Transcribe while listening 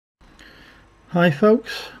Hi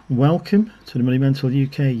folks, welcome to the Money Mental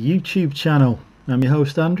UK YouTube channel. I'm your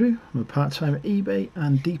host Andrew. I'm a part-time eBay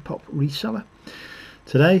and depop reseller.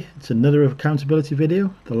 Today it's another accountability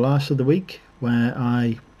video, the last of the week, where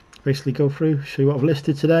I basically go through, show you what I've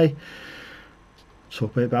listed today,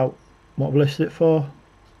 talk a bit about what I've listed it for,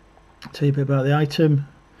 tell you a bit about the item,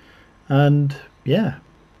 and yeah,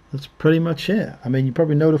 that's pretty much it. I mean, you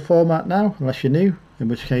probably know the format now, unless you're new, in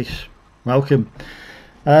which case, welcome.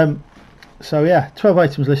 So yeah, 12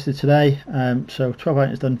 items listed today, so 12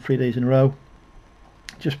 items done 3 days in a row.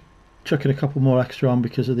 Just chucking a couple more extra on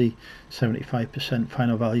because of the 75%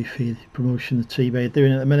 final value fee promotion that eBay are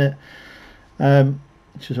doing at the minute,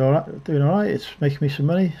 which is alright, doing alright. It's making me some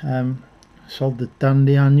money. Sold the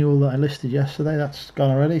Dandy Annual that I listed yesterday, that's gone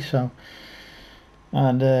already. So,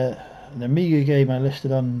 and the Amiga game I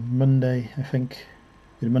listed on Monday, I think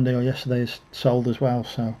either Monday or yesterday, is sold as well.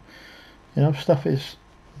 So, you know, stuff is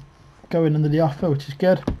going under the offer, which is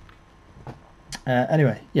good.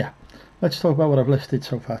 Anyway, yeah, let's talk about what I've listed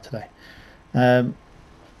so far today.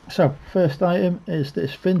 So first item is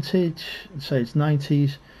this vintage, I'd say it's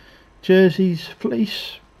 90s jerseys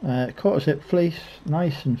fleece, quarter zip fleece,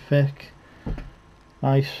 nice and thick,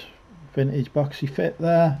 nice vintage boxy fit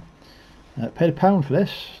there. Paid £1 for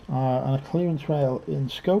this on a clearance rail in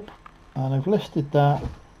Scope, and I've listed that.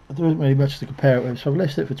 There isn't really much to compare it with, so I've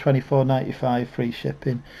listed it for £24.95 free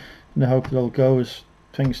shipping, in the hope that it'll go as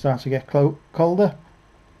things start to get colder.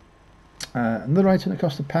 Another item that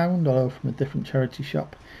cost £1, although from a different charity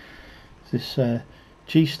shop, is this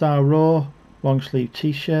G-Star Raw long sleeve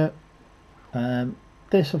t-shirt.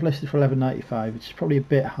 This I've listed for £11.95, which is probably a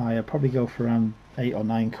bit higher, probably go for around £8 or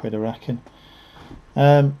 £9 I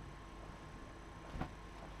reckon.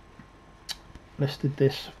 Listed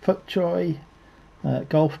this FootJoy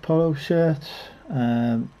golf polo shirt,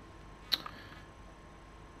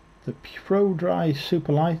 the Pro Dry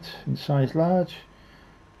Super Light in size large,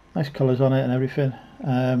 nice colours on it and everything.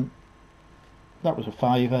 That was a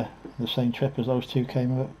 £5, the same trip as those two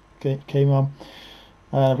came on.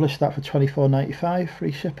 I've listed that for £24.95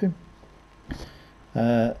 free shipping.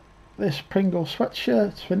 This Pringle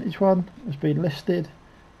sweatshirt, vintage one, has been listed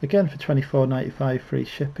again for £24.95 free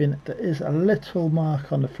shipping. There is a little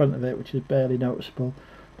mark on the front of it which is barely noticeable,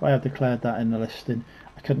 but I have declared that in the listing.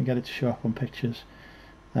 I couldn't get it to show up on pictures.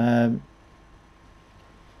 Well,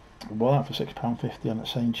 that for £6.50 on that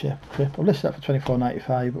same trip. I've listed that for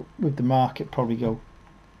 £24.95, but with the mark it probably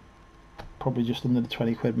just under the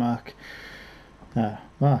 £20 mark.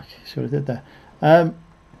 Mark, see what I did there.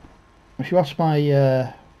 If you watched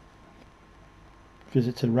my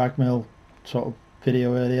visit to the rag mill sort of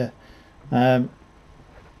video earlier, one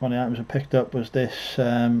of the items I picked up was this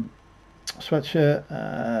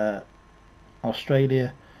sweatshirt,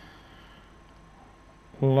 Australia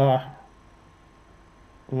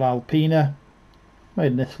L'Alpina,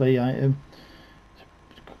 made in Italy item.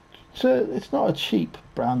 So it's not a cheap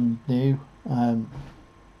brand new, an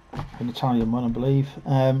Italian one I believe.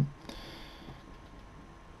 Don't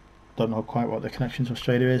know quite what the connection to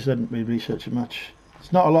Australia is, didn't really research it much.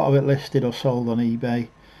 There's not a lot of it listed or sold on eBay,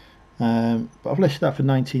 but I've listed that for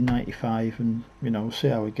 £19.95, and you know, we'll see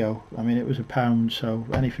how we go. I mean, it was £1, so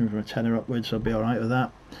anything from a tenner upwards I'll be alright with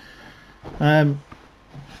that.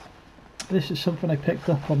 This is something I picked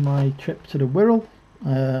up on my trip to the Wirral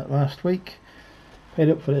last week. Paid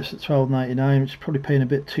up for this at £12.99, which is probably paying a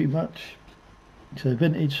bit too much. It's a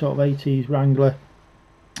vintage sort of 80s Wrangler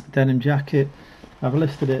denim jacket. I've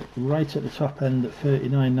listed it right at the top end at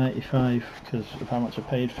 £39.95 because of how much I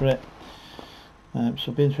paid for it. So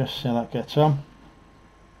it'll be interesting to see how that gets on.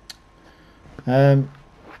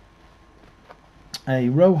 A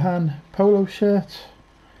Rohan polo shirt,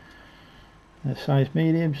 size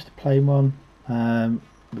medium, just a plain one.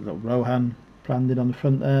 We've got Rohan branded on the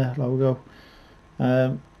front there, logo.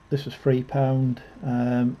 This was £3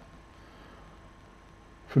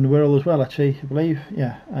 from the Wirral as well, actually, I believe.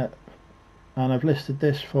 Yeah, and I've listed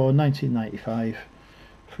this for £19.95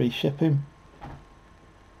 free shipping.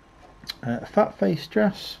 A fat face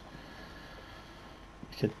dress,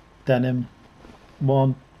 it's a denim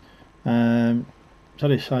one. It's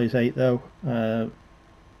only size 8 though.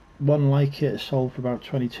 One like it sold for about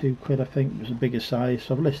 £22 I think. It was a bigger size,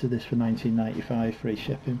 so I've listed this for £19.95 free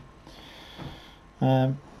shipping.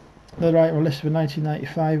 Another item I listed for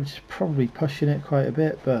 £19.95, which is probably pushing it quite a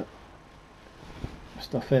bit, but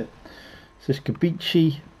stuff it. It's this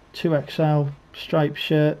Gabici 2XL striped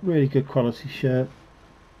shirt, really good quality shirt.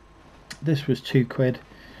 This was £2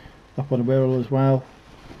 up on the Wirral as well,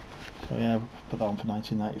 so yeah, put that on for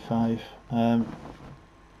 £19.95.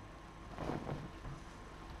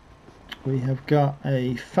 we have got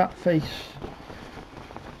a fat face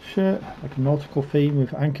shirt, like a nautical theme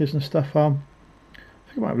with anchors and stuff on.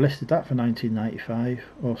 I think I might have listed that for £19.95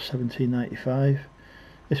 or £17.95.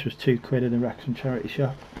 This was £2 in a Wrexham charity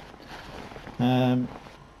shop. Item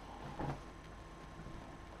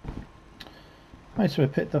I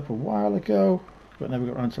picked up a while ago but never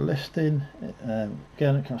got around to listing.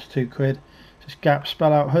 Again, it costs £2. This Gap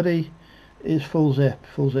spell out hoodie is full zip.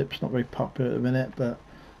 Full zip's not very popular at the minute, but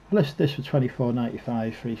I listed this for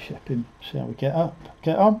 £24.95, free shipping. See how we get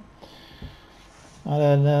on.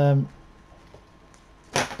 And then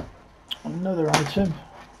another item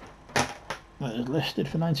that is listed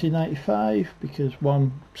for £19.95 because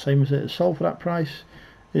one same as it is sold for that price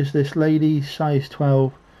is this lady size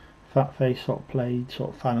 12 fat face sort of plaid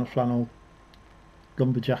sort of flannel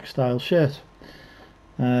lumberjack style shirt.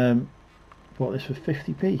 Bought this for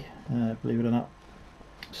 50p, believe it or not.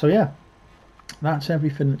 So yeah, that's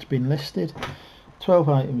everything that's been listed. 12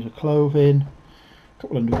 items of clothing, a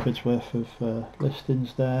couple £100 worth of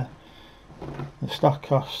listings there. The stock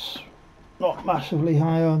costs not massively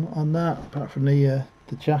high on that, apart from the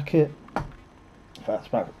jacket. In fact, it's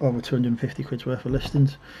about over £250 worth of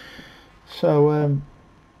listings. So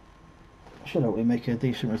I should hopefully make a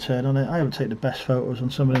decent return on it. I haven't taken the best photos on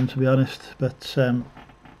some of them, to be honest, but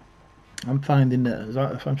I'm finding that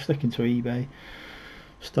if I'm sticking to eBay,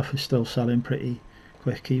 stuff is still selling pretty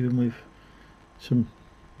quick, even with some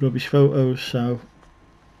rubbish photos. So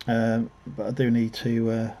but I do need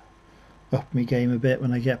to up my game a bit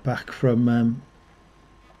when I get back from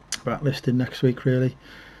back listing next week. Really,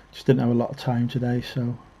 just didn't have a lot of time today,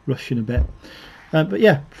 so rushing a bit. But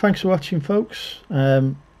yeah, thanks for watching, folks.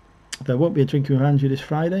 There won't be a drinking with Andrew this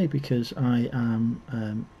Friday because I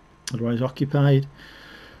am otherwise occupied,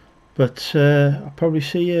 but I'll probably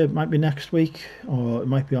see you. It might be next week, or it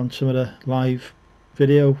might be on some of the live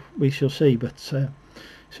video, we shall see. But see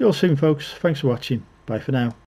you all soon, folks. Thanks for watching. Bye for now.